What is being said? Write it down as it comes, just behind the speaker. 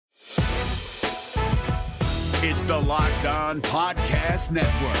It's the Locked On Podcast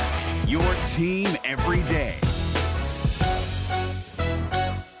Network, your team every day.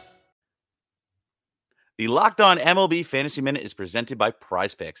 The Locked On MLB Fantasy Minute is presented by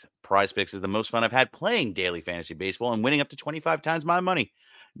Prize Picks. Prize Picks is the most fun I've had playing daily fantasy baseball and winning up to 25 times my money.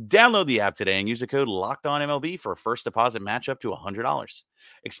 Download the app today and use the code LOCKEDONMLB for a first deposit match up to $100.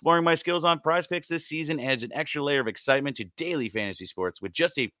 Exploring my skills on Prize Picks this season adds an extra layer of excitement to daily fantasy sports. With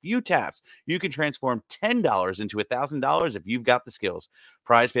just a few taps, you can transform $10 into $1,000 if you've got the skills.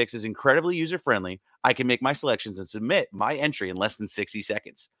 Prize Picks is incredibly user-friendly. I can make my selections and submit my entry in less than 60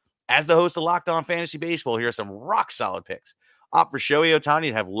 seconds. As the host of Locked On Fantasy Baseball, here are some rock-solid picks. Opt for Shohei Ohtani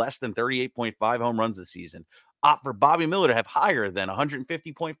to have less than 38.5 home runs this season. Opt for Bobby Miller to have higher than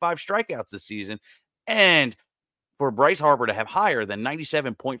 150.5 strikeouts this season. And for Bryce Harper to have higher than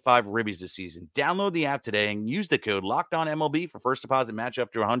 97.5 ribbies this season. Download the app today and use the code LOCKEDONMLB for first deposit match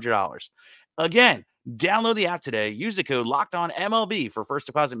up to $100. Again, download the app today. Use the code LOCKEDONMLB for first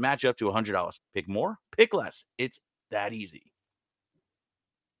deposit match up to $100. Pick more, pick less. It's that easy.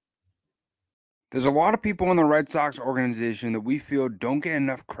 There's a lot of people in the Red Sox organization that we feel don't get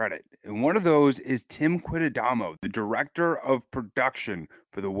enough credit. And one of those is Tim Quitadamo, the director of production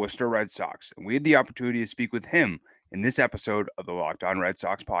for the Worcester Red Sox. And we had the opportunity to speak with him in this episode of the Locked On Red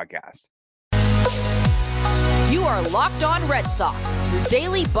Sox podcast. You are Locked On Red Sox, your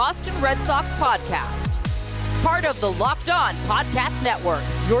daily Boston Red Sox podcast. Part of the Locked On Podcast Network,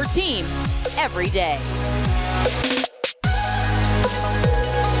 your team every day.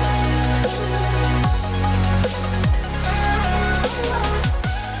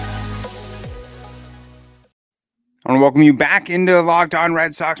 I want to welcome you back into the Locked On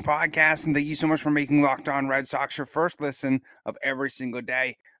Red Sox podcast, and thank you so much for making Locked On Red Sox your first listen of every single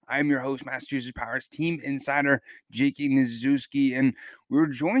day. I'm your host, Massachusetts Pirates team insider, J.K. Nizuski, and we were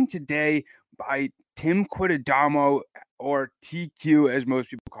joined today by Tim Quitadamo, or TQ, as most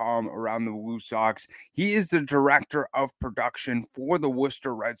people call him around the Woo Sox. He is the director of production for the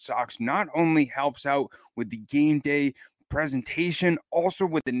Worcester Red Sox. Not only helps out with the game day presentation, also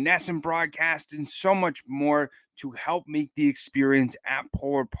with the NESN broadcast, and so much more to help make the experience at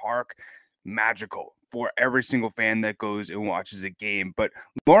Polar Park magical for every single fan that goes and watches a game. But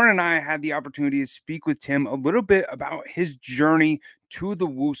Lauren and I had the opportunity to speak with Tim a little bit about his journey to the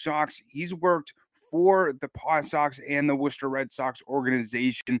Woo Sox. He's worked for the Paw Sox and the Worcester Red Sox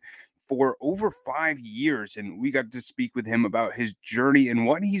organization for over 5 years, and we got to speak with him about his journey and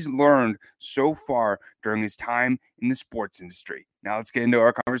what he's learned so far during his time in the sports industry. Now let's get into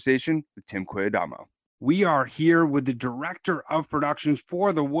our conversation with Tim Quitadamo. We are here with the director of productions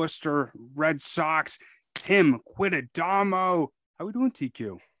for the Worcester Red Sox, Tim Quitadamo. How we doing,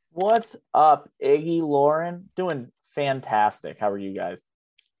 TQ? What's up, Iggy, Lauren? Doing fantastic. How are you guys?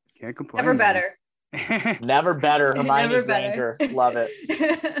 Can't complain. Never better. Never better. Hermione Never Granger. better. Love it.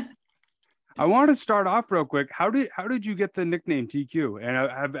 I want to start off real quick. How did you get the nickname TQ?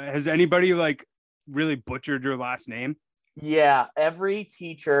 And has anybody really butchered your last name? Yeah, every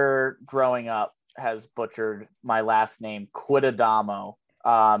teacher growing up has butchered my last name, Quitadamo.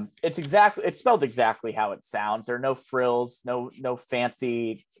 It's spelled exactly how it sounds. There are no frills, no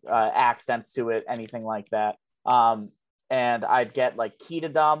fancy accents to it, anything like that. And I'd get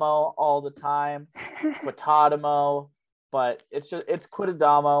Quitadamo all the time, Quitadamo, but it's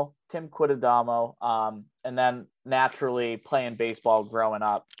Quitadamo, Tim Quitadamo. And then naturally playing baseball growing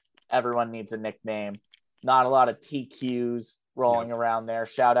up, everyone needs a nickname. Not a lot of TQs rolling around there.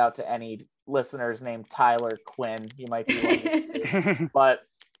 Shout out to any listeners named Tyler Quinn. You might be one. But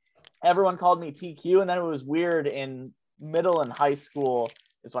everyone called me TQ. And then it was weird in middle and high school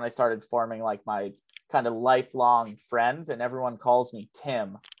is when I started forming my kind of lifelong friends, and everyone calls me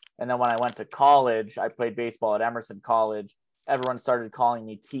Tim. And then when I went to college, I played baseball at Emerson College. Everyone started calling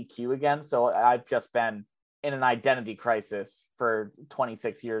me TQ again. So I've just been in an identity crisis for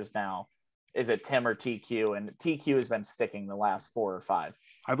 26 years now. Is it Tim or TQ? And TQ has been sticking the last 4 or 5.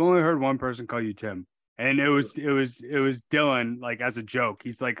 I've only heard one person call you Tim, and it was Dylan, as a joke.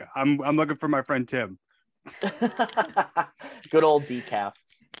 He's like, I'm looking for my friend Tim. Good old decaf.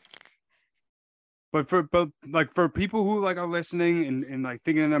 But for people who are listening and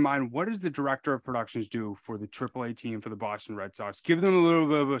thinking in their mind, what does the director of productions do for the AAA team for the Boston Red Sox? Give them a little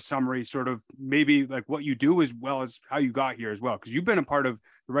bit of a summary, sort of maybe what you do as well as how you got here as well, because you've been a part of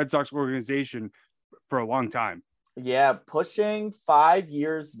the Red Sox organization for a long time. Yeah, pushing 5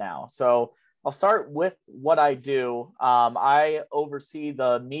 years now. So I'll start with what I do. I oversee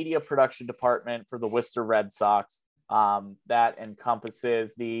the media production department for the Worcester Red Sox. That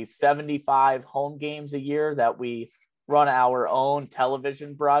encompasses the 75 home games a year that we run our own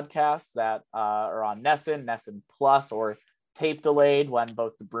television broadcasts that are on NESN Plus, or tape delayed when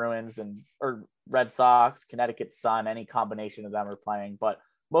both the Bruins or Red Sox, Connecticut Sun, any combination of them are playing. But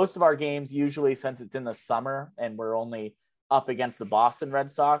most of our games, usually since it's in the summer and we're only up against the Boston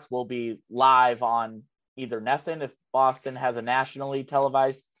Red Sox, will be live on either NESN if Boston has a nationally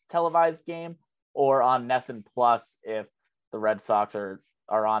televised game, or on NESN Plus if the Red Sox are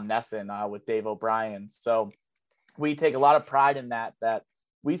on NESN with Dave O'Brien. So we take a lot of pride in that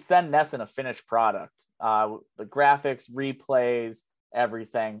we send NESN a finished product. The graphics, replays,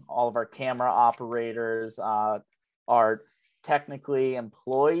 everything. All of our camera operators are technically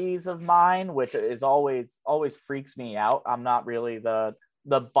employees of mine, which is always freaks me out. I'm not really the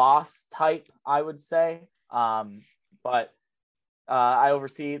boss type, I would say. But I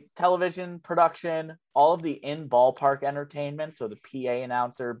oversee television production, all of the in-ballpark entertainment. So the PA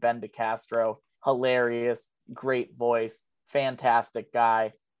announcer, Ben DeCastro, hilarious, great voice, fantastic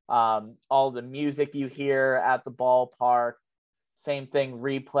guy. All the music you hear at the ballpark, same thing,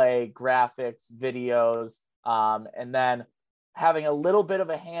 replay, graphics, videos, and then having a little bit of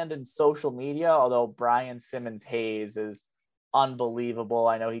a hand in social media, although Brian Simmons Hayes is unbelievable.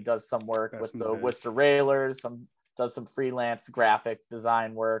 I know he does some work with the Worcester Railers, does some freelance graphic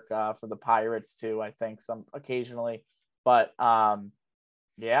design work for the Pirates too, I think, some occasionally. But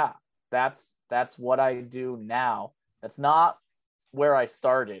yeah, that's what I do now. That's not where I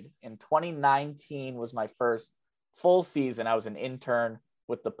started. In 2019 was my first full season. I was an intern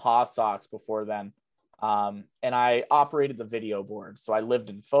with the Paw Sox before then. And I operated the video board. So I lived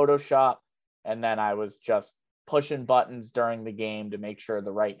in Photoshop, and then I was just pushing buttons during the game to make sure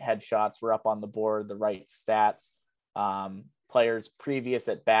the right headshots were up on the board, the right stats, players' previous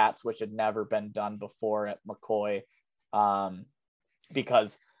at bats, which had never been done before at McCoy,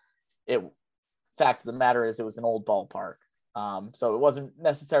 because fact of the matter is it was an old ballpark. So it wasn't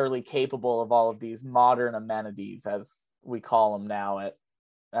necessarily capable of all of these modern amenities, as we call them now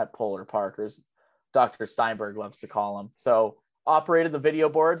at Polar Park, or as Dr. Steinberg loves to call them. So operated the video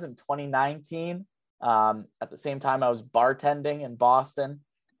boards in 2019. At the same time, I was bartending in Boston.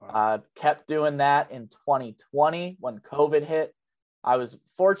 Kept doing that in 2020 when COVID hit. I was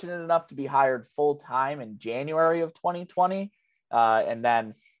fortunate enough to be hired full-time in January of 2020. And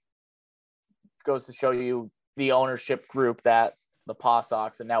then goes to show you the ownership group that the Paw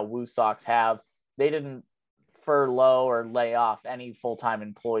Sox and now Woo Sox have. They didn't furlough or lay off any full-time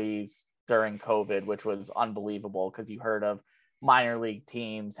employees during COVID, which was unbelievable, because you heard of minor league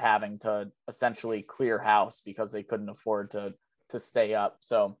teams having to essentially clear house because they couldn't afford to stay up.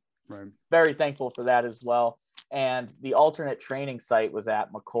 So right. Very thankful for that as well. And the alternate training site was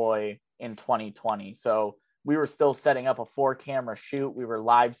at McCoy in 2020. So we were still setting up a 4-camera shoot. We were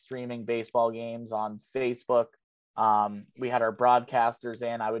live streaming baseball games on Facebook. We had our broadcasters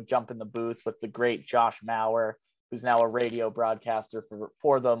in. I would jump in the booth with the great Josh Mauer, who's now a radio broadcaster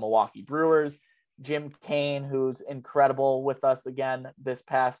for the Milwaukee Brewers, Jim Kane, who's incredible with us again this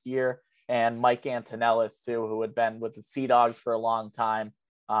past year, and Mike Antonellis too, who had been with the Sea Dogs for a long time,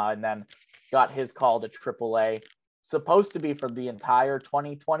 and then got his call to AAA, supposed to be for the entire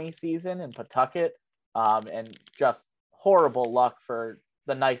 2020 season in Pawtucket, and just horrible luck for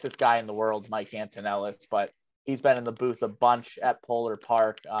the nicest guy in the world, Mike Antonellis, but he's been in the booth a bunch at Polar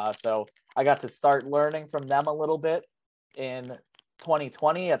Park. So I got to start learning from them a little bit in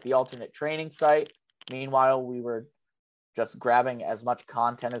 2020 at the alternate training site. Meanwhile, we were just grabbing as much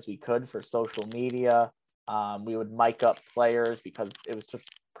content as we could for social media. We would mic up players because it was just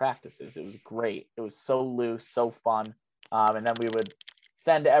practices. It was great. It was so loose, so fun. And then we would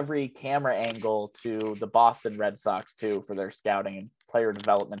send every camera angle to the Boston Red Sox too for their scouting and player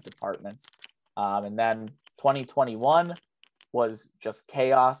development departments. And then 2021 was just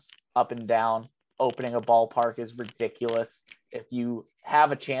chaos up and down. Opening a ballpark is ridiculous. If you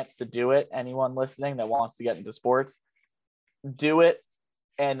have a chance to do it, anyone listening that wants to get into sports, do it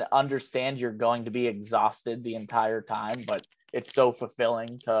and understand you're going to be exhausted the entire time, but it's so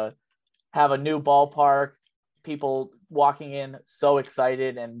fulfilling to have a new ballpark, people walking in so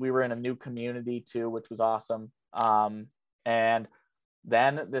excited, and we were in a new community too, which was awesome. And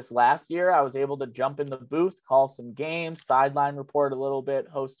then this last year, I was able to jump in the booth, call some games, sideline report a little bit,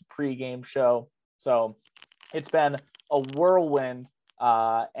 host a pregame show. So it's been a whirlwind,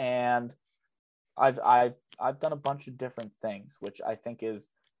 and I've done a bunch of different things, which I think is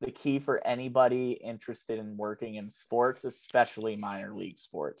the key for anybody interested in working in sports, especially minor league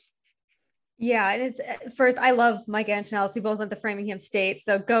sports. Yeah, and it's first, I love Mike Antonellis. We both went to Framingham State,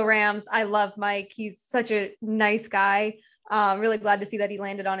 so go Rams. I love Mike. He's such a nice guy. Really glad to see that he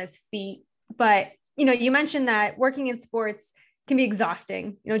landed on his feet. But you mentioned that working in sports can be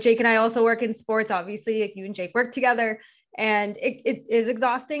exhausting. Jake and I also work in sports. Obviously, like you and Jake work together, and it is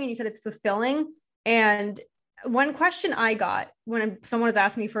exhausting. And you said it's fulfilling. And one question I got when someone was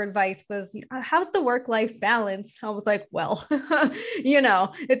asking me for advice was, how's the work-life balance? I was like, well,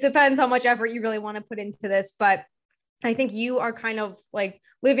 it depends how much effort you really want to put into this. But I think you are kind of like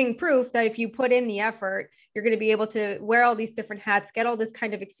living proof that if you put in the effort, you're going to be able to wear all these different hats, get all this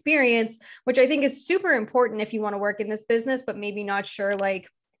kind of experience, which I think is super important if you want to work in this business, but maybe not sure like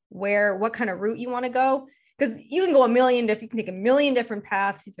what kind of route you want to go. Because you can go you can take a million different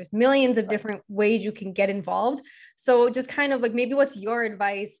paths. There's millions of different ways you can get involved. So just kind of like, maybe what's your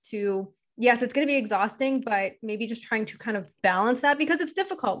advice to, yes, it's going to be exhausting, but maybe just trying to kind of balance that, because it's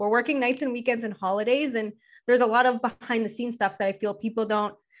difficult. We're working nights and weekends and holidays, and there's a lot of behind the scenes stuff that I feel people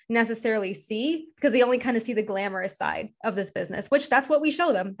don't necessarily see because they only kind of see the glamorous side of this business, which that's what we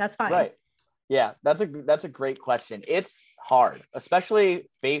show them. That's fine. Right. Yeah, that's a great question. It's hard,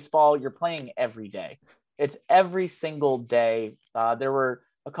 especially baseball. You're playing every day. It's every single day. There were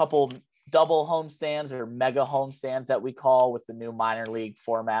a couple double homestands or mega homestands that we call with the new minor league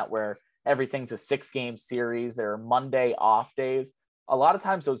format where everything's a 6-game series. There are Monday off days. A lot of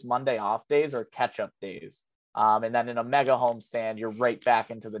times those Monday off days are catch-up days. And then in a mega homestand, you're right back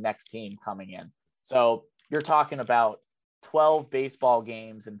into the next team coming in. So you're talking about 12 baseball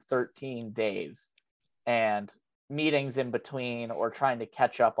games in 13 days and meetings in between, or trying to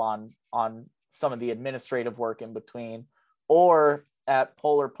catch up on some of the administrative work in between. Or at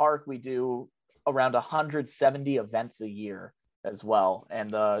Polar Park, we do around 170 events a year as well.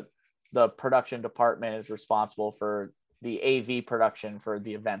 And the production department is responsible for the AV production for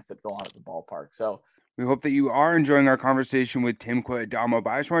the events that go on at the ballpark. So we hope that you are enjoying our conversation with Tim Quitadamo,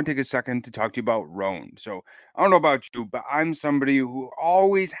 but I just want to take a second to talk to you about Roan. So I don't know about you, but I'm somebody who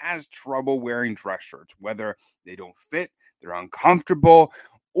always has trouble wearing dress shirts, whether they don't fit, they're uncomfortable,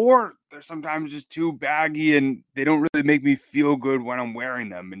 or they're sometimes just too baggy and they don't really make me feel good when I'm wearing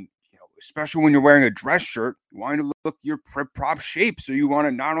them. And especially when you're wearing a dress shirt, you want to look your prop shape. So you want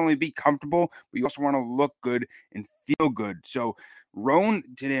to not only be comfortable, but you also want to look good and feel good. So Roan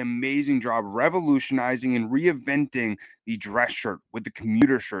did an amazing job revolutionizing and reinventing the dress shirt with the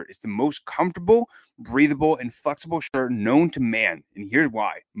commuter shirt. It's the most comfortable, breathable, and flexible shirt known to man. And here's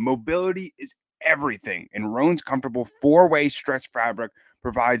why. Mobility is everything. And Roan's comfortable 4-way stretch fabric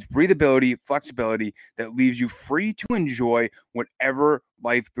provides breathability, flexibility that leaves you free to enjoy whatever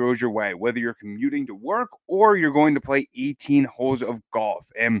life throws your way, whether you're commuting to work or you're going to play 18 holes of golf.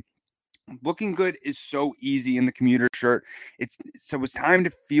 And looking good is so easy in the commuter shirt. It's time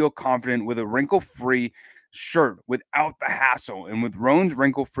to feel confident with a wrinkle-free shirt without the hassle. And with Roan's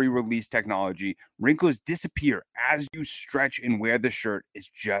wrinkle-free release technology, wrinkles disappear as you stretch and wear the shirt. It's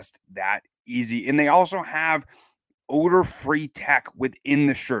just that easy. And they also have odor-free tech within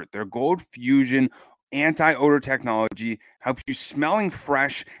the shirt. Their Gold Fusion anti-odor technology helps you smelling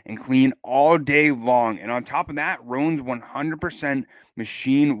fresh and clean all day long. And on top of that, Roan's 100%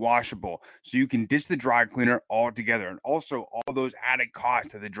 machine washable, so you can ditch the dry cleaner altogether. And also all those added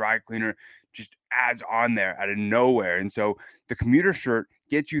costs that the dry cleaner just adds on there out of nowhere. And so the commuter shirt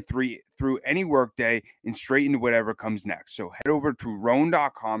gets you through any workday and straight into whatever comes next. So head over to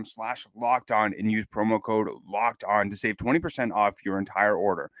roan.com/lockedon and use promo code LOCKEDON to save 20% off your entire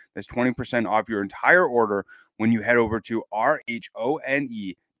order. That's 20% off your entire order when you head over to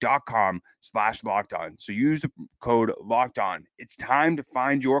RHONE.com/lockedon. So use the code LOCKEDON. It's time to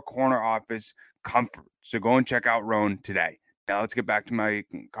find your corner office comfort. So go and check out Roan today. Now let's get back to my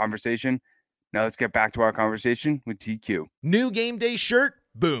conversation. Now let's get back to our conversation with TQ. New game day shirt?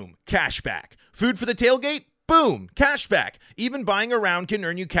 Boom. Cashback. Food for the tailgate? Boom. Cashback. Even buying a round can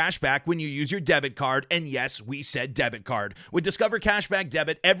earn you cash back when you use your debit card. And yes, we said debit card. With Discover Cashback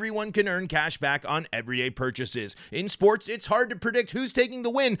Debit, everyone can earn cash back on everyday purchases. In sports, it's hard to predict who's taking the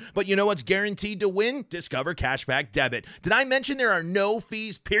win, but you know what's guaranteed to win? Discover Cashback Debit. Did I mention there are no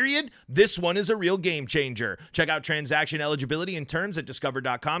fees, period? This one is a real game changer. Check out transaction eligibility and terms at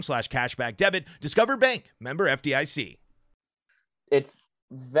discover.com/cashback debit. Discover Bank. Member FDIC. It's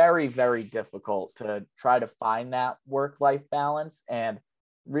very, very difficult to try to find that work-life balance. And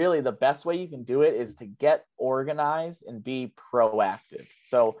really the best way you can do it is to get organized and be proactive.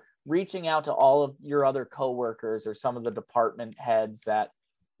 So reaching out to all of your other coworkers or some of the department heads that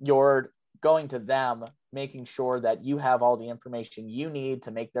you're going to them, making sure that you have all the information you need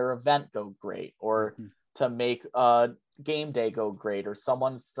to make their event go great, or to make a game day go great, or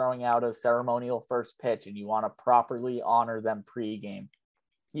someone's throwing out a ceremonial first pitch and you want to properly honor them pre-game.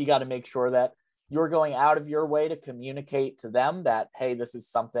 You got to make sure that you're going out of your way to communicate to them that, hey, this is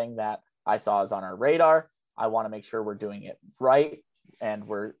something that I saw is on our radar. I want to make sure we're doing it right and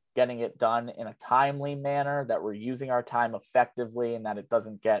we're getting it done in a timely manner, that we're using our time effectively, and that it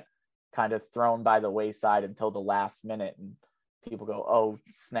doesn't get kind of thrown by the wayside until the last minute and people go, oh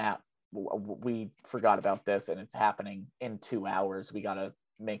snap, we forgot about this and it's happening in 2 hours. We got to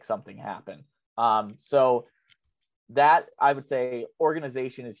make something happen. So that, I would say,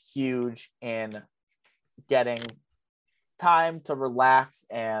 organization is huge in getting time to relax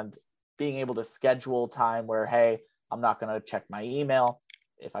and being able to schedule time where, hey, I'm not going to check my email.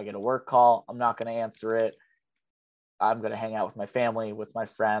 If I get a work call, I'm not going to answer it. I'm going to hang out with my family, with my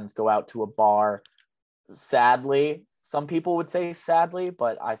friends, go out to a bar. Sadly, some people would say sadly,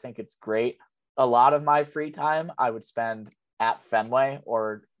 but I think it's great. A lot of my free time I would spend at Fenway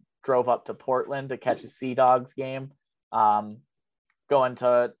or drove up to Portland to catch a Sea Dogs game, going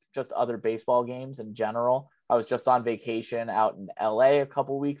to just other baseball games in general. I was just on vacation out in LA a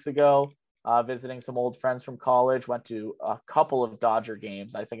couple weeks ago, visiting some old friends from college, went to a couple of Dodger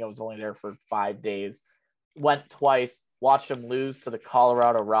games. I think I was only there for 5 days, went twice, watched them lose to the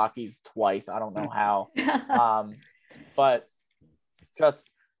Colorado Rockies twice. I don't know how, but just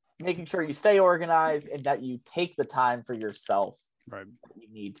making sure you stay organized and that you take the time for yourself. Right. You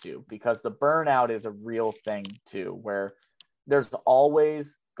need to, because the burnout is a real thing too, where there's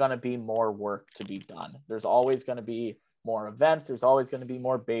always going to be more work to be done. There's always going to be more events. There's always going to be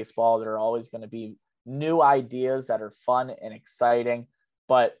more baseball. There are always going to be new ideas that are fun and exciting,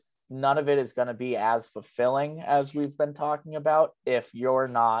 but none of it is going to be as fulfilling as we've been talking about if you're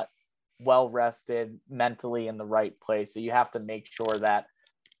not well rested, mentally in the right place. So you have to make sure that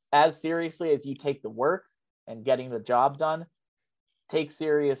as seriously as you take the work and getting the job done, take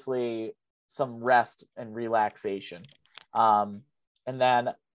seriously some rest and relaxation. And then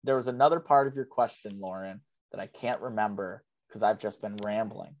there was another part of your question, Lauren, that I can't remember because I've just been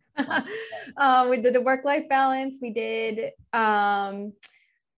rambling. We did the work-life balance. We did what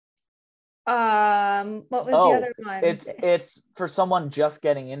was the other one? It's for someone just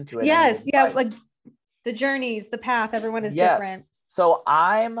getting into it. Yes, yeah, like the journeys, the path, everyone is different. So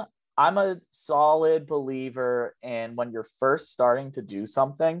I'm a solid believer in when you're first starting to do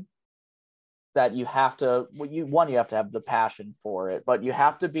something that you have to you have to have the passion for it, but you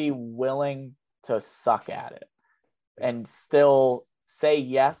have to be willing to suck at it and still say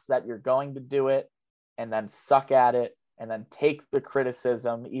yes that you're going to do it, and then suck at it, and then take the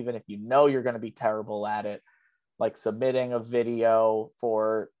criticism even if you know you're going to be terrible at it, like submitting a video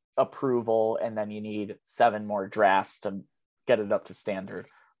for approval and then you need 7 more drafts to get it up to standard,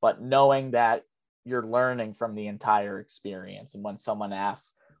 but knowing that you're learning from the entire experience. And when someone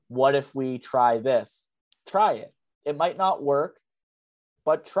asks, what if we try this? Try it. It might not work,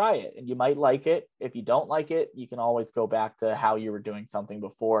 but try it and you might like it. If you don't like it, you can always go back to how you were doing something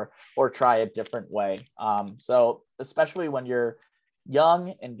before or try a different way. So especially when you're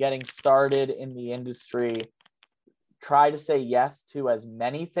young and getting started in the industry, try to say yes to as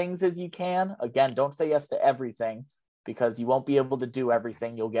many things as you can. Again, don't say yes to everything because you won't be able to do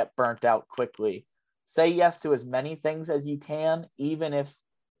everything. You'll get burnt out quickly. Say yes to as many things as you can, even if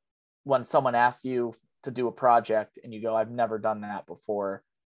when someone asks you to do a project and you go, I've never done that before,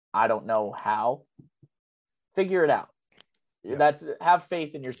 I don't know how, figure it out. Yeah. Have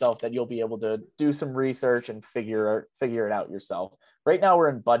faith in yourself that you'll be able to do some research and figure it out yourself. Right now we're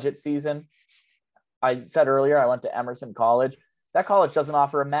in budget season. I said earlier, I went to Emerson College. That college doesn't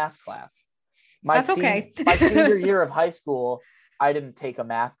offer a math class. My senior year of high school, I didn't take a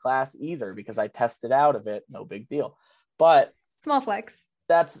math class either because I tested out of it. No big deal. But small flex.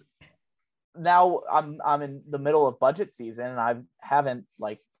 That's now I'm in the middle of budget season and I haven't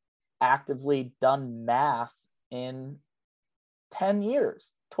like actively done math in 10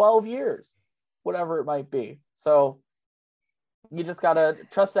 years, 12 years, whatever it might be. So you just got to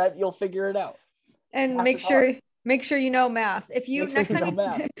trust that you'll figure it out. And make sure you know math. If you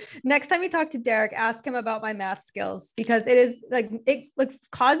next time you talk to Derek, ask him about my math skills because it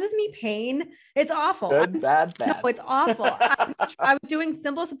causes me pain. It's awful. Good, bad. No, it's awful. I was doing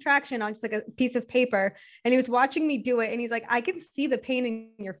simple subtraction on just like a piece of paper, and he was watching me do it, and he's like, "I can see the pain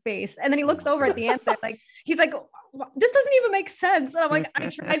in your face." And then he looks over at the answer, like he's like, "This doesn't even make sense." And I'm like, "I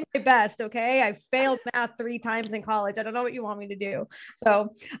tried my best. Okay, I failed math 3 times in college. I don't know what you want me to do."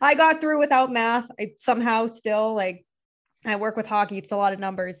 So I got through without math. I somehow still I work with hockey. It's a lot of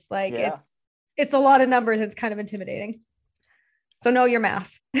numbers. It's a lot of numbers. It's kind of intimidating. So know your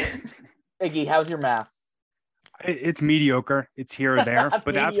math. Iggy, how's your math? It's mediocre. It's here or there,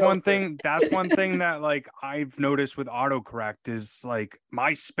 but that's one thing. That's one thing that like I've noticed with autocorrect is like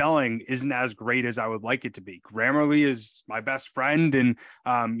my spelling isn't as great as I would like it to be. Grammarly is my best friend, and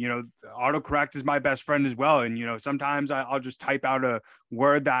autocorrect is my best friend as well. And sometimes I'll just type out a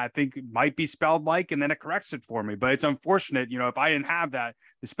word that I think might be spelled like, and then it corrects it for me. But it's unfortunate, if I didn't have that,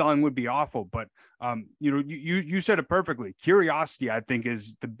 the spelling would be awful. But you said it perfectly. Curiosity, I think,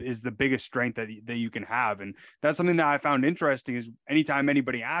 is the biggest strength that you can have, and that's something that I found interesting. Is anytime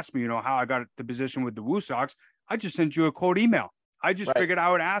anybody asks me, how I got the position with the Woo Sox, I just sent you a cold email. I just figured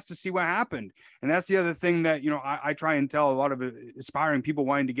I would ask to see what happened, and that's the other thing that I try and tell a lot of aspiring people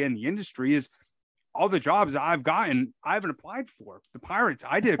wanting to get in the industry is, all the jobs that I've gotten, I haven't applied for. The Pirates,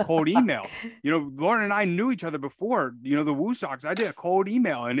 I did a cold email. Lauren and I knew each other before, the Woo Sox, I did a cold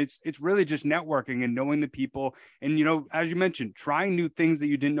email, and it's really just networking and knowing the people. And, as you mentioned, trying new things that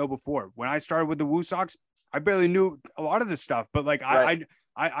you didn't know before. When I started with the Woo Sox, I barely knew a lot of this stuff, but like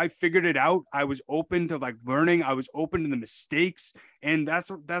I figured it out. I was open to like learning. I was open to the mistakes. And that's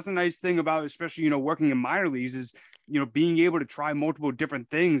a nice thing about, especially, working in minor leagues is, being able to try multiple different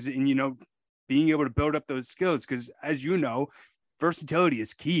things and, being able to build up those skills. Because as versatility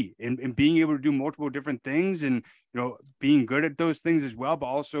is key and being able to do multiple different things and, being good at those things as well, but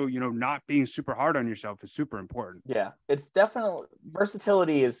also, not being super hard on yourself is super important. Yeah, it's definitely,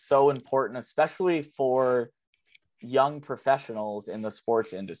 versatility is so important, especially for young professionals in the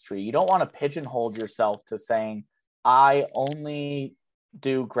sports industry. You don't want to pigeonhole yourself to saying, I only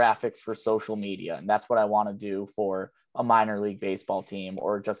do graphics for social media, and that's what I want to do for a minor league baseball team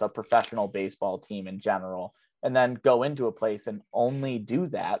or just a professional baseball team in general, and then go into a place and only do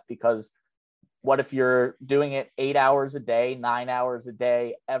that. Because what if you're doing it 8 hours a day, 9 hours a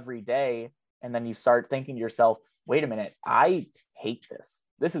day, every day, and then you start thinking to yourself, wait a minute, I hate this.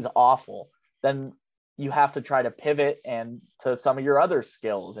 This is awful. Then you have to try to pivot and to some of your other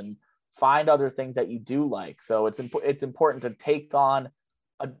skills and find other things that you do like. So it's important to take on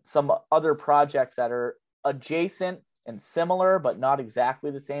some other projects that are adjacent and similar, but not exactly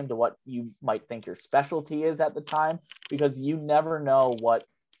the same to what you might think your specialty is at the time, because you never know what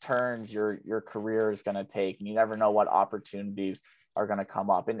turns your career is going to take, and you never know what opportunities are going to come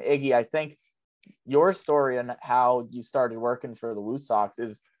up. And Iggy, I think your story and how you started working for the Woo Sox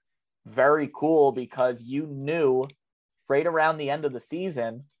is very cool, because you knew right around the end of the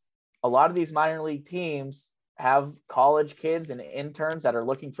season, a lot of these minor league teams have college kids and interns that are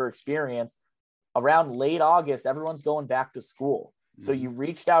looking for experience. Around late August, everyone's going back to school. So you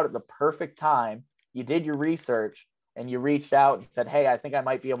reached out at the perfect time. You did your research and you reached out and said, hey, I think I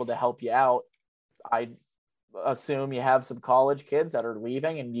might be able to help you out. I assume you have some college kids that are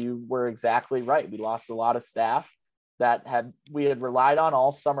leaving, and you were exactly right. We lost a lot of staff that we had relied on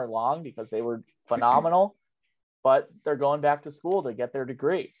all summer long because they were phenomenal, but they're going back to school to get their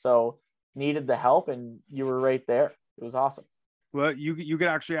degree. So needed the help, and you were right there. It was awesome. Well, you could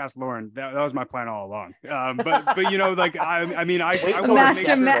actually ask Lauren. That was my plan all along. But like I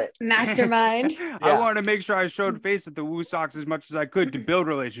mastermind. I wanted to make sure I showed face at the Woo Sox as much as I could to build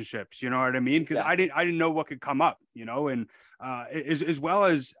relationships. You know what I mean? Because I didn't know what could come up. And as well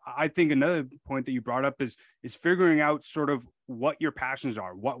as I think another point that you brought up is figuring out sort of what your passions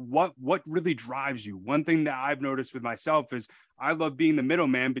are, what really drives you. One thing that I've noticed with myself is I love being the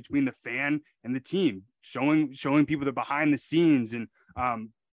middleman between the fan and the team, showing people the behind the scenes. And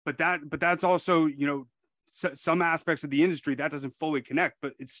but that's also, some aspects of the industry that doesn't fully connect,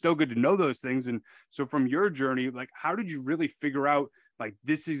 but it's still good to know those things. And so from your journey, like, how did you really figure out, like,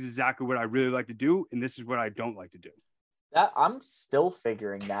 this is exactly what I really like to do, and this is what I don't like to do? That I'm still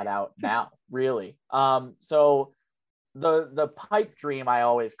figuring that out now, really. So the pipe dream, I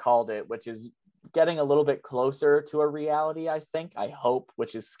always called it, which is getting a little bit closer to a reality, I hope,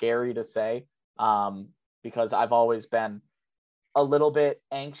 which is scary to say, because I've always been a little bit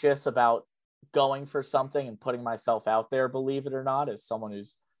anxious about going for something and putting myself out there, believe it or not, as someone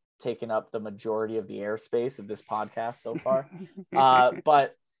who's taken up the majority of the airspace of this podcast so far.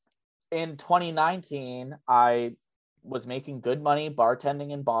 But in 2019, I was making good money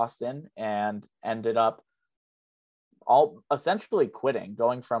bartending in Boston and ended up essentially quitting,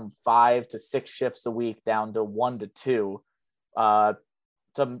 going from 5 to 6 shifts a week down to 1 to 2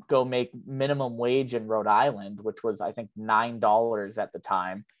 to go make minimum wage in Rhode Island, which was, I think, $9 at the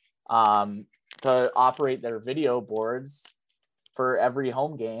time, to operate their video boards for every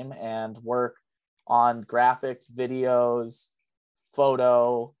home game and work on graphics, videos,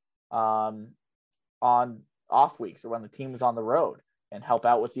 photo, on off weeks or when the team is on the road, and help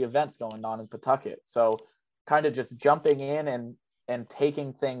out with the events going on in Pawtucket. So kind of just jumping in and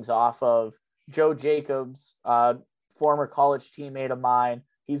taking things off of Joe Jacobs, former college teammate of mine,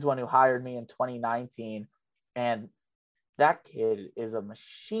 he's the one who hired me in 2019. And that kid is a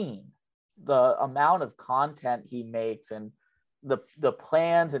machine. The amount of content he makes and the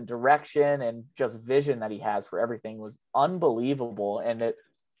plans and direction and just vision that he has for everything was unbelievable. And it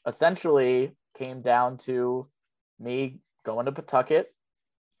essentially came down to me going to Pawtucket,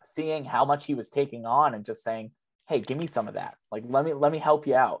 seeing how much he was taking on and just saying, hey, give me some of that. Like, let me help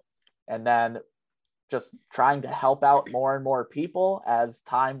you out. And then just trying to help out more and more people as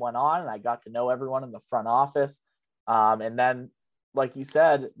time went on. And I got to know everyone in the front office. And then, like you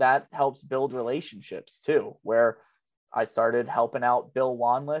said, that helps build relationships too, where I started helping out Bill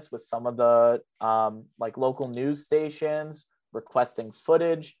Wanless with some of the like local news stations, requesting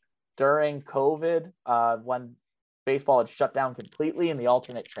footage during COVID when baseball had shut down completely and the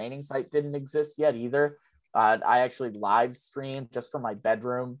alternate training site didn't exist yet either. I actually live streamed just from my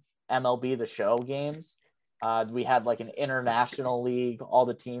bedroom MLB The Show games. We had like an international league, all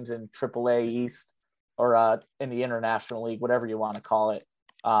the teams in AAA East or in the international league, whatever you want to call it,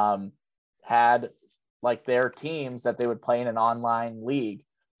 had like their teams that they would play in an online league.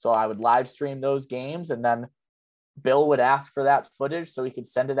 So I would live stream those games, and then Bill would ask for that footage so he could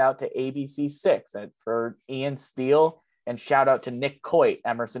send it out to ABC6 for Ian Steele, and shout out to Nick Coit,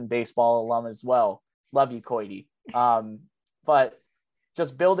 Emerson baseball alum as well. Love you, Coity. But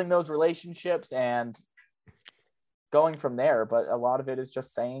just building those relationships and going from there. But a lot of it is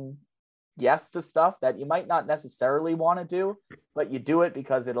just saying yes to stuff that you might not necessarily want to do, but you do it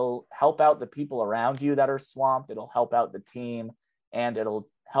because it'll help out the people around you that are swamped. It'll help out the team, and it'll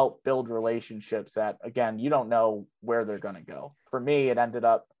help build relationships that, again, you don't know where they're going to go. For me, it ended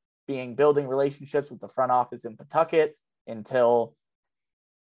up being building relationships with the front office in Pawtucket until,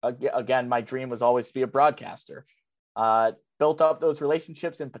 again, my dream was always to be a broadcaster. Built up those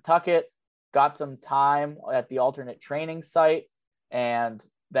relationships in Pawtucket, got some time at the alternate training site, and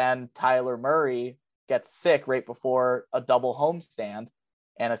then Tyler Murray gets sick right before a double homestand,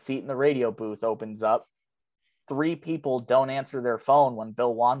 and a seat in the radio booth opens up. 3 people don't answer their phone when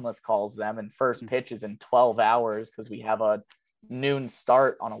Bill Wanless calls them, and first pitch is in 12 hours because we have a noon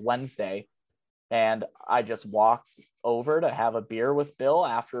start on a Wednesday. And I just walked over to have a beer with Bill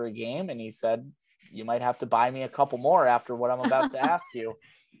after a game, and he said, you might have to buy me a couple more after what I'm about to ask you.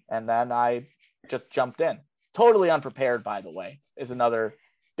 And then I just jumped in. Totally unprepared, by the way, is another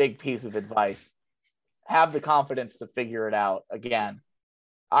big piece of advice. Have the confidence to figure it out. Again,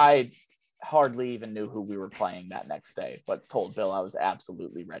 I hardly even knew who we were playing that next day, but told Bill I was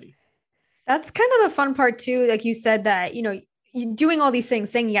absolutely ready. That's kind of the fun part too. Like you said that, you know, you doing all these things,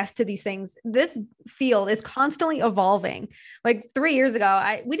 saying yes to these things. This field is constantly evolving. Like 3 years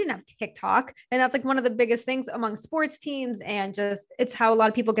ago, we didn't have TikTok. And that's like one of the biggest things among sports teams. And just, it's how a lot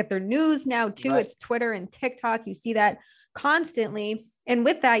of people get their news now too. Right. It's Twitter and TikTok. You see that constantly. And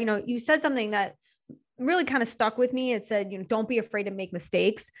with that, you know, you said something that really kind of stuck with me. It said, you know, don't be afraid to make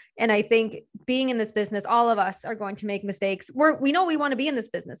mistakes. And I think being in this business, all of us are going to make mistakes. We know we want to be in this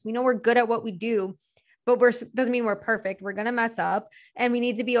business. We know we're good at what we do, but doesn't mean we're perfect. We're going to mess up, and we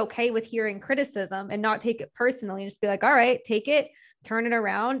need to be okay with hearing criticism and not take it personally. Just be like, all right, take it, turn it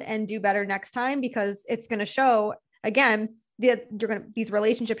around, and do better next time, because it's going to show, again, these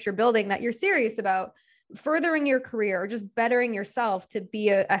relationships you're building, that you're serious about furthering your career or just bettering yourself to be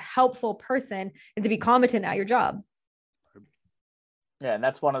a helpful person and to be competent at your job. Yeah. And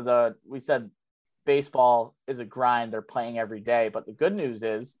that's we said baseball is a grind. They're playing every day, but the good news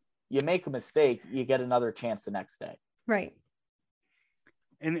is you make a mistake, you get another chance the next day. Right.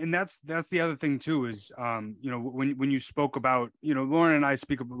 And that's the other thing too, is, you know, when you spoke about, you know, Lauren and I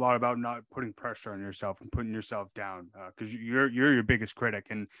speak a lot about not putting pressure on yourself and putting yourself down, because you're your biggest critic.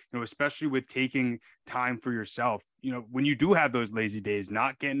 And, you know, especially with taking time for yourself, you know, when you do have those lazy days,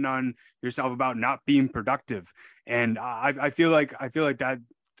 not getting on yourself about not being productive. And I feel like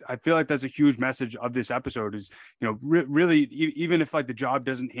that's a huge message of this episode is, you know, really, even if like the job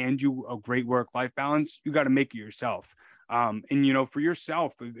doesn't hand you a great work-life balance, you got to make it yourself. And, you know, for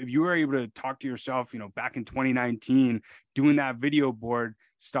yourself, if you were able to talk to yourself, you know, back in 2019, doing that video board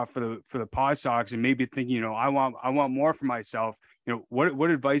stuff for the Paw Sox, and maybe thinking, you know, I want more for myself, you know, what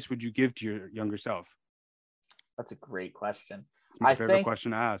advice would you give to your younger self? That's a great question. It's my favorite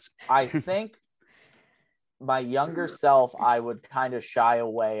question to ask. I think my younger self, I would kind of shy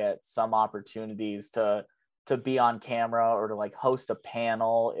away at some opportunities to be on camera or to like host a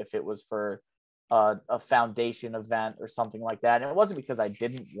panel if it was for a foundation event or something like that. And it wasn't because I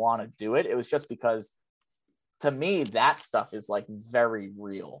didn't want to do it. It was just because to me, that stuff is like very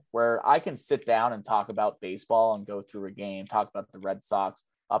real, where I can sit down and talk about baseball and go through a game, talk about the Red Sox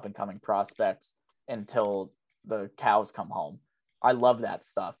up and coming prospects until the cows come home. I love that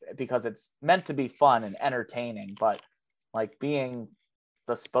stuff because it's meant to be fun and entertaining, but like being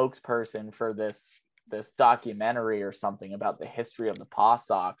the spokesperson for this documentary or something about the history of the Paw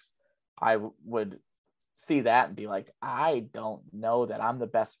Sox, I would see that and be like, I don't know that I'm the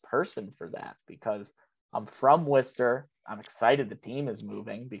best person for that, because I'm from Worcester. I'm excited the team is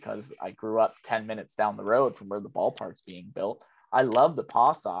moving because I grew up 10 minutes down the road from where the ballpark's being built. I love the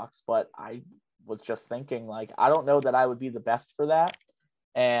Paw Sox, but I was just thinking, like, I don't know that I would be the best for that.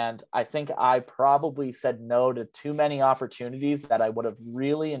 And I think I probably said no to too many opportunities that I would have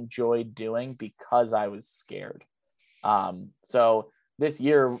really enjoyed doing because I was scared. So this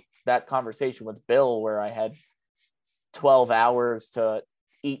year, that conversation with Bill, where I had 12 hours to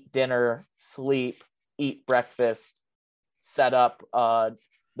eat dinner, sleep, eat breakfast, set up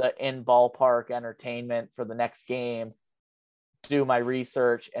the in ballpark entertainment for the next game, do my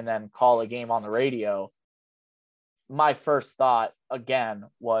research, and then call a game on the radio. My first thought again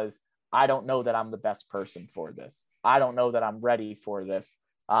was, I don't know that I'm the best person for this. I don't know that I'm ready for this.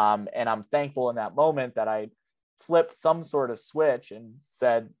 And I'm thankful in that moment that I flipped some sort of switch and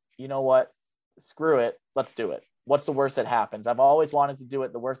said, you know what, screw it. Let's do it. What's the worst that happens? I've always wanted to do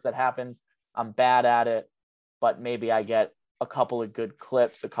it. The worst that happens, I'm bad at it, but maybe I get a couple of good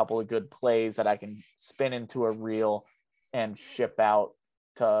clips, a couple of good plays that I can spin into a reel and ship out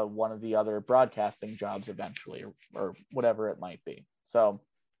to one of the other broadcasting jobs eventually, or whatever it might be. So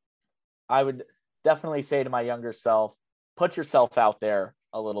I would definitely say to my younger self, put yourself out there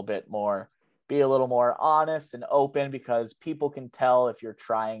a little bit more, be a little more honest and open, because people can tell if you're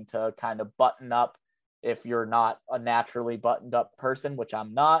trying to kind of button up, if you're not a naturally buttoned up person, which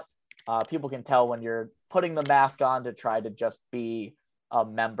I'm not. People can tell when you're putting the mask on to try to just be a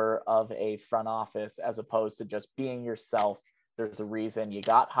member of a front office as opposed to just being yourself. There's a reason you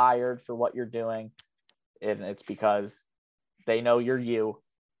got hired for what you're doing, and it's because they know you're you,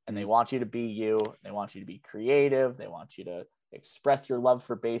 and they want you to be you. They want you to be creative. They want you to express your love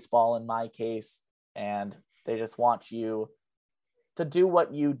for baseball in my case, and they just want you to do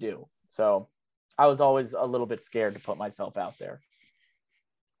what you do. So I was always a little bit scared to put myself out there.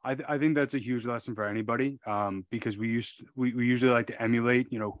 I think that's a huge lesson for anybody, because we usually like to emulate,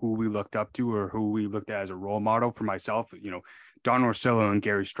 who we looked up to or who we looked at as a role model. For myself, Don Orsillo and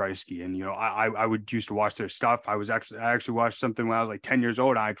Gary Streisky, and I would used to watch their stuff. I actually watched something when I was like 10 years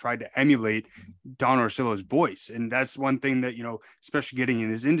old. And I tried to emulate Don Orsillo's voice, and that's one thing that especially getting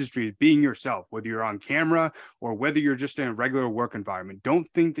in this industry, is being yourself, whether you're on camera or whether you're just in a regular work environment. Don't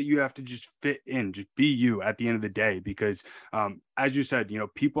think that you have to just fit in. Just be you at the end of the day, because as you said,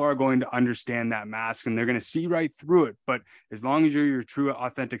 people are going to understand that mask and they're going to see right through it. But as long as you're your true,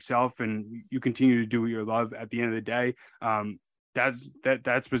 authentic self and you continue to do what you love at the end of the day,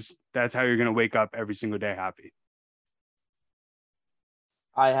 that's how you're going to wake up every single day happy.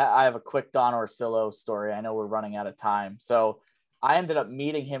 I have a quick Don Orsillo story. I know we're running out of time. So I ended up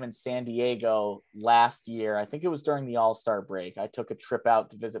meeting him in San Diego last year. I think it was during the All-Star break. I took a trip out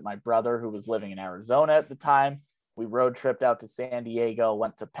to visit my brother, who was living in Arizona at the time. We road tripped out to San Diego,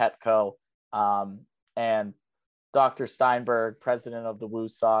 went to Petco, and Dr. Steinberg, president of the Woo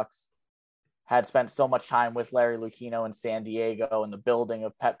Sox, had spent so much time with Larry Lucchino in San Diego in the building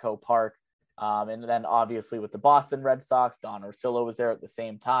of Petco Park. And then obviously with the Boston Red Sox, Don Orsillo was there at the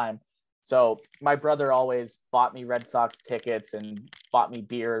same time. So my brother always bought me Red Sox tickets and bought me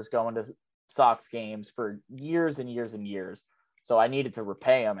beers going to Sox games for years and years and years. So I needed to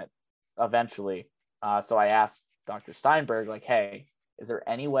repay him eventually. So I asked Dr. Steinberg, like, hey, is there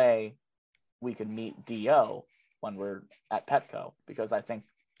any way we could meet DO when we're at Petco? Because I think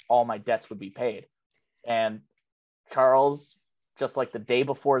all my debts would be paid. And Charles, just like the day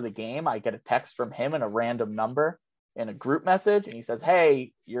before the game, I get a text from him in a random number in a group message. And he says,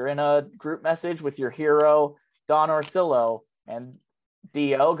 hey, you're in a group message with your hero, Don Orsillo. And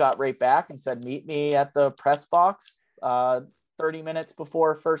DO got right back and said, meet me at the press box 30 minutes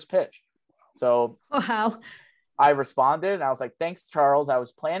before first pitch. So Wow. I responded and I was like, thanks, Charles. I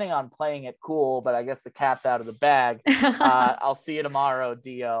was planning on playing it cool, but I guess the cat's out of the bag. I'll see you tomorrow,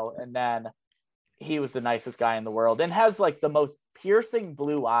 Dio. And then he was the nicest guy in the world and has like the most piercing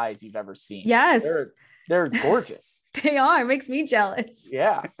blue eyes you've ever seen. Yes. They're gorgeous. They are. It makes me jealous.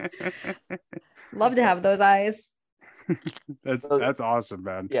 Yeah. Love to have those eyes. That's awesome,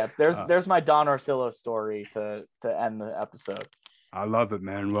 man. Yeah. There's my Don Orsillo story to end the episode. I love it,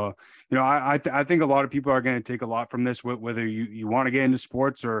 man. Well, I think a lot of people are going to take a lot from this, whether you want to get into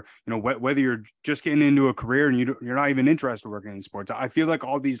sports or, whether you're just getting into a career and you're not even interested in working in sports. I feel like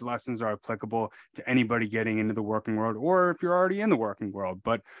all these lessons are applicable to anybody getting into the working world, or if you're already in the working world.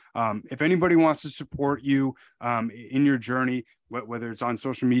 But if anybody wants to support you in your journey, whether it's on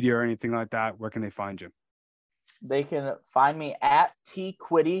social media or anything like that, where can they find you? They can find me at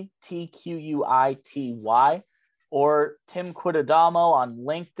tquitty, TQUITY, or Tim Quitadamo on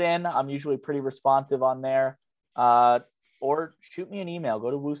LinkedIn. I'm usually pretty responsive on there. Or shoot me an email. Go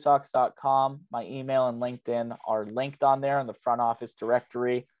to woosox.com. My email and LinkedIn are linked on there in the front office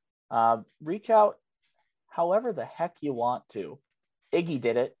directory. Reach out however the heck you want to. Iggy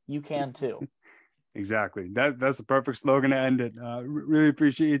did it. You can too. Exactly. That's the perfect slogan to end it. Really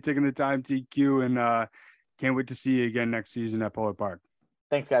appreciate you taking the time, TQ, and can't wait to see you again next season at Polar Park.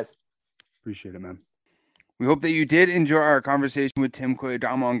 Thanks, guys. Appreciate it, man. We hope that you did enjoy our conversation with Tim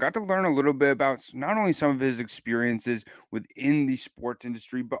Quitadamo and got to learn a little bit about not only some of his experiences within the sports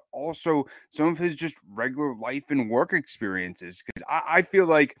industry, but also some of his just regular life and work experiences. Because I feel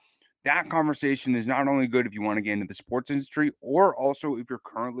like that conversation is not only good if you want to get into the sports industry, or also if you're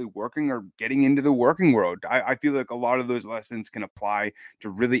currently working or getting into the working world. I feel like a lot of those lessons can apply to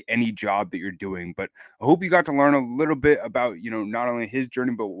really any job that you're doing. But I hope you got to learn a little bit about, not only his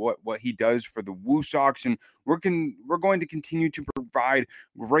journey, but what he does for the Woo Sox. And we're going to continue to provide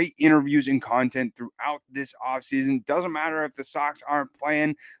great interviews and content throughout this offseason. Doesn't matter if the Sox aren't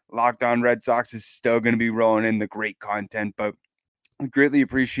playing, Locked On Red Sox is still going to be rolling in the great content. But we greatly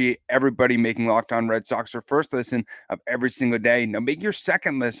appreciate everybody making Locked On Red Sox their first listen of every single day. Now make your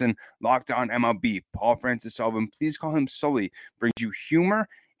second listen Locked On MLB. Paul Francis Sullivan, please call him Sully, brings you humor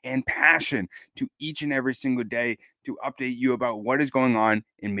and passion to each and every single day to update you about what is going on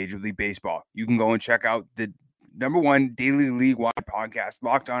in Major League Baseball. You can go and check out the #1 daily league-wide podcast,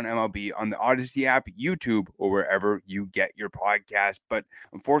 Locked On MLB, on the Odyssey app, YouTube, or wherever you get your podcast. But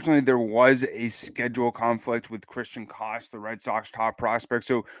unfortunately, there was a schedule conflict with Christian Kost, the Red Sox top prospect.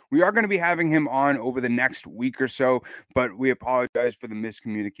 So we are going to be having him on over the next week or so, but we apologize for the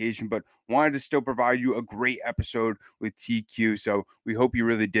miscommunication, but wanted to still provide you a great episode with TQ. So we hope you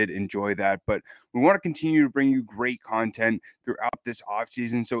really did enjoy that. But we want to continue to bring you great content throughout this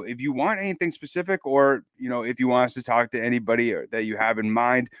offseason. So if you want anything specific, or, if you want us to talk to anybody that you have in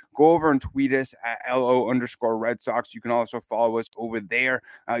mind, go over and tweet us at LO_Red Sox. You can also follow us over there.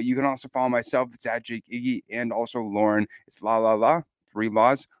 You can also follow myself. It's at Jake Iggy, and also Lauren. It's 3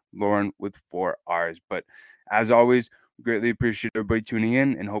 laws, Lauren with 4 R's. But as always, greatly appreciate everybody tuning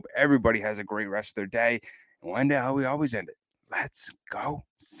in, and hope everybody has a great rest of their day. And one day, how we always end it. Let's go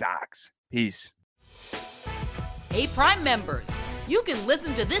Sox. Peace. Hey, Prime members, you can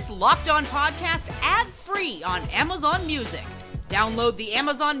listen to this Locked On podcast ad-free on Amazon Music. Download the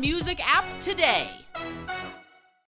Amazon Music app today.